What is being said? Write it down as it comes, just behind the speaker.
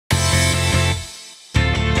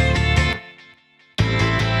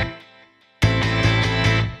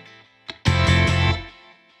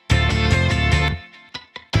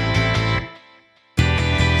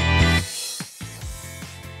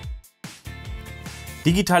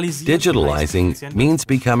Digitalizing means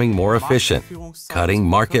becoming more efficient, cutting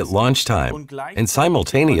market launch time, and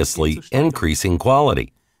simultaneously increasing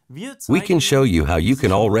quality. We can show you how you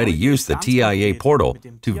can already use the TIA portal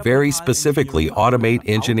to very specifically automate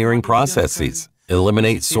engineering processes,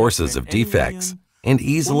 eliminate sources of defects, and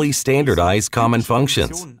easily standardize common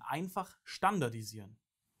functions.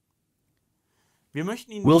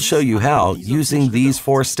 We'll show you how using these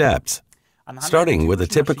 4 steps. Starting with a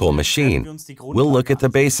typical machine, we'll look at the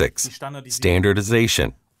basics.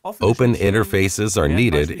 Standardization. Open interfaces are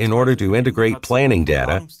needed in order to integrate planning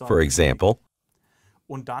data, for example.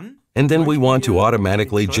 And then we want to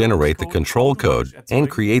automatically generate the control code and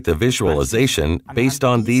create the visualization based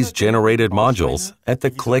on these generated modules at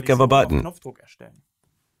the click of a button.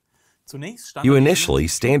 You initially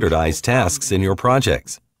standardize tasks in your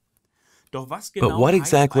projects. But what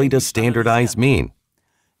exactly does standardize mean?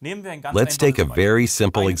 Let's take a very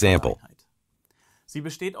simple example.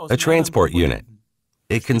 A transport unit.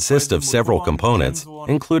 It consists of several components,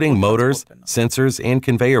 including motors, sensors, and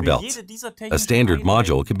conveyor belts. A standard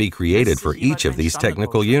module can be created for each of these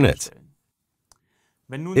technical units.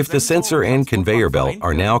 If the sensor and conveyor belt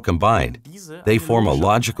are now combined, they form a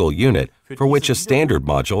logical unit for which a standard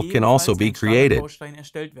module can also be created.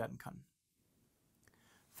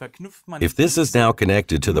 If this is now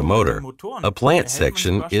connected to the motor, a plant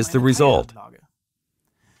section is the result.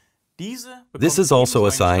 This is also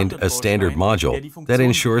assigned a standard module that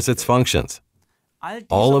ensures its functions.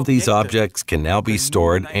 All of these objects can now be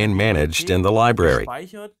stored and managed in the library.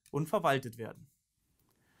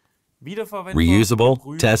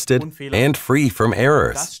 Reusable, tested, and free from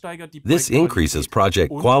errors. This increases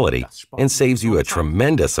project quality and saves you a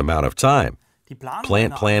tremendous amount of time.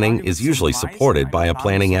 Plant planning is usually supported by a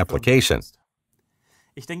planning application.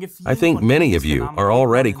 I think many of you are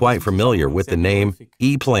already quite familiar with the name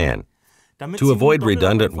ePlan. To avoid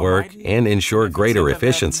redundant work and ensure greater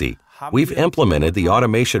efficiency, we've implemented the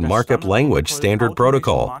Automation Markup Language Standard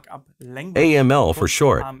Protocol, AML for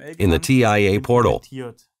short, in the TIA portal.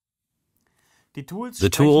 The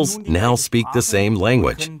tools now speak the same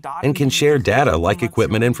language and can share data like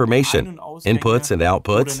equipment information, inputs and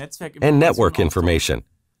outputs, and network information.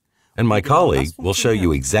 And my colleague will show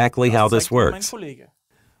you exactly how this works.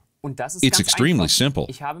 It's extremely simple.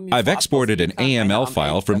 I've exported an AML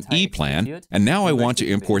file from ePlan, and now I want to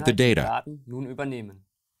import the data.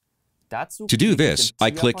 To do this,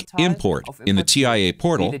 I click Import in the TIA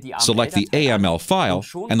portal, select the AML file,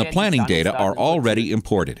 and the planning data are already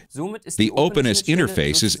imported. The Openness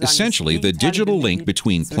interface is essentially the digital link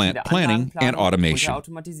between plant planning and automation.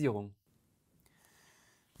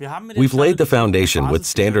 We've laid the foundation with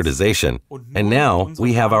standardization, and now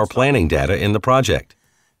we have our planning data in the project.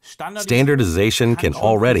 Standardization can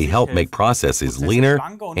already help make processes leaner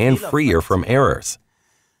and freer from errors.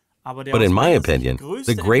 But in my opinion,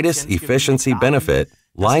 the greatest efficiency benefit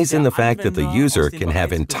lies in the fact that the user can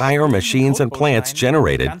have entire machines and plants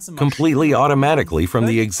generated completely automatically from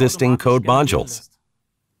the existing code modules.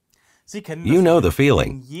 You know the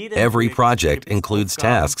feeling. Every project includes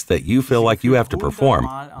tasks that you feel like you have to perform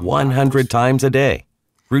 100 times a day.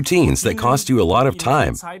 Routines that cost you a lot of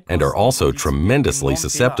time and are also tremendously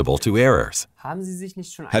susceptible to errors.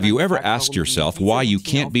 Have you ever asked yourself why you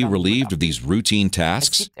can't be relieved of these routine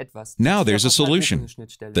tasks? Now there's a solution.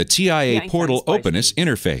 The TIA Portal Openness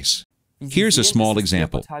interface. Here's a small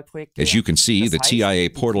example. As you can see, the TIA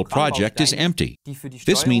Portal project is empty.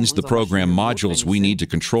 This means the program modules we need to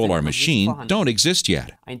control our machine don't exist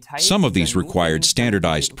yet. Some of these required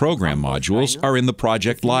standardized program modules are in the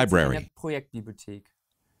project library.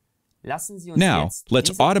 Now,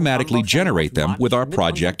 let's automatically generate them with our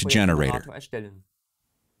project generator.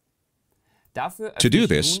 To do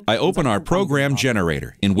this, I open our program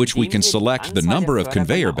generator, in which we can select the number of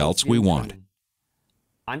conveyor belts we want.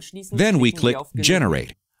 Then we click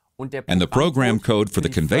Generate, and the program code for the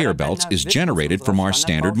conveyor belts is generated from our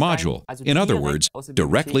standard module, in other words,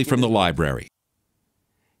 directly from the library.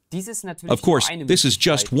 Of course, this is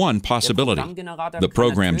just one possibility. The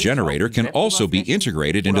program generator can also be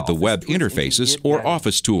integrated into the web interfaces or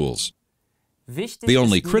Office tools. The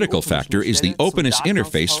only critical factor is the Openness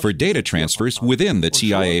interface for data transfers within the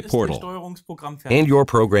TIA portal. And your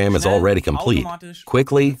program is already complete,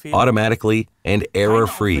 quickly, automatically, and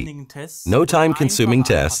error-free. No time-consuming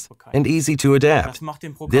tests, and easy to adapt.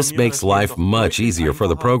 This makes life much easier for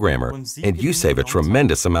the programmer, and you save a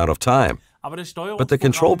tremendous amount of time. But the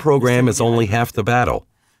control program is only half the battle.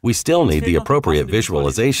 We still need the appropriate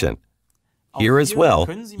visualization. Here as well,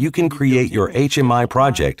 you can create your HMI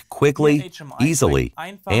project quickly, easily,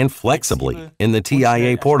 and flexibly in the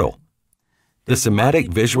TIA portal. The Semantic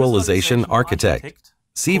Visualization Architect,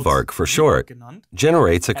 SIVARC for short,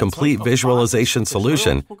 generates a complete visualization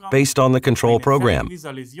solution based on the control program,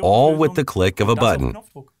 all with the click of a button.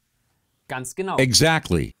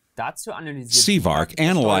 Exactly. SIVARC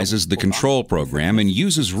analyzes the control program and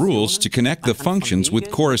uses rules to connect the functions with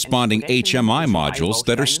corresponding HMI modules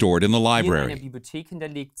that are stored in the library.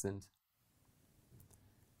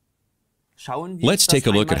 Let's take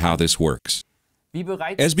a look at how this works.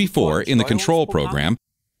 As before, in the control program,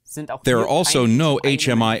 there are also no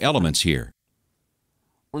HMI elements here.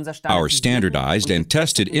 Our standardized and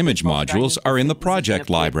tested image modules are in the project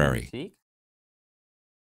library.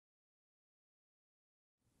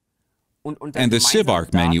 And the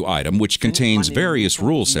SIVARC menu item, which contains various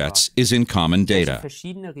rule sets, is in common data.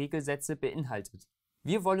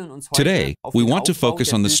 Today, we want to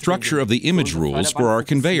focus on the structure of the image rules for our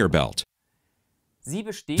conveyor belt.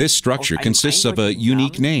 This structure consists of a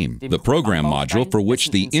unique name, the program module for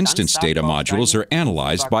which the instance data modules are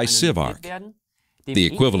analyzed by SIVARC, the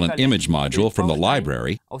equivalent image module from the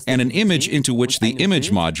library, and an image into which the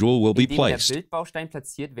image module will be placed.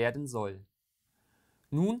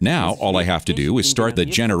 Now, all I have to do is start the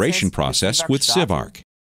generation process with SIVARC.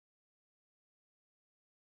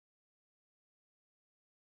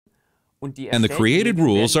 And the created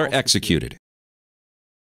rules are executed.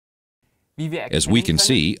 As we can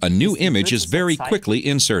see, a new image is very quickly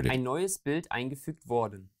inserted.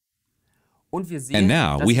 And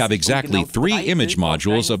now we have exactly 3 image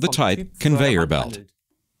modules of the type conveyor belt.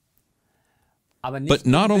 But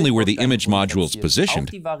not only were the image modules positioned,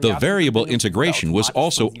 the variable integration was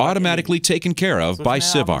also automatically taken care of by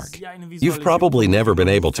SIVARC. You've probably never been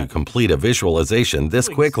able to complete a visualization this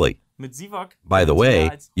quickly. By the way,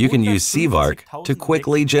 you can use SIVARC to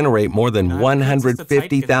quickly generate more than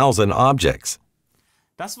 150,000 objects.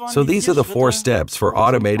 So these are the 4 steps for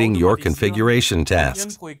automating your configuration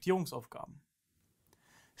tasks.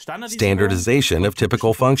 Standardization of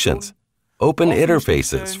typical functions. Open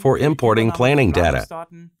interfaces for importing planning data,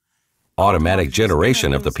 automatic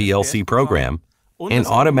generation of the PLC program, and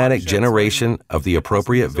automatic generation of the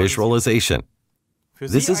appropriate visualization.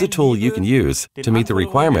 This is a tool you can use to meet the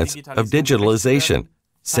requirements of digitalization,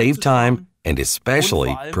 save time, and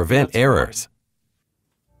especially prevent errors.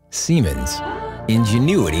 Siemens,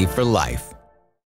 ingenuity for life.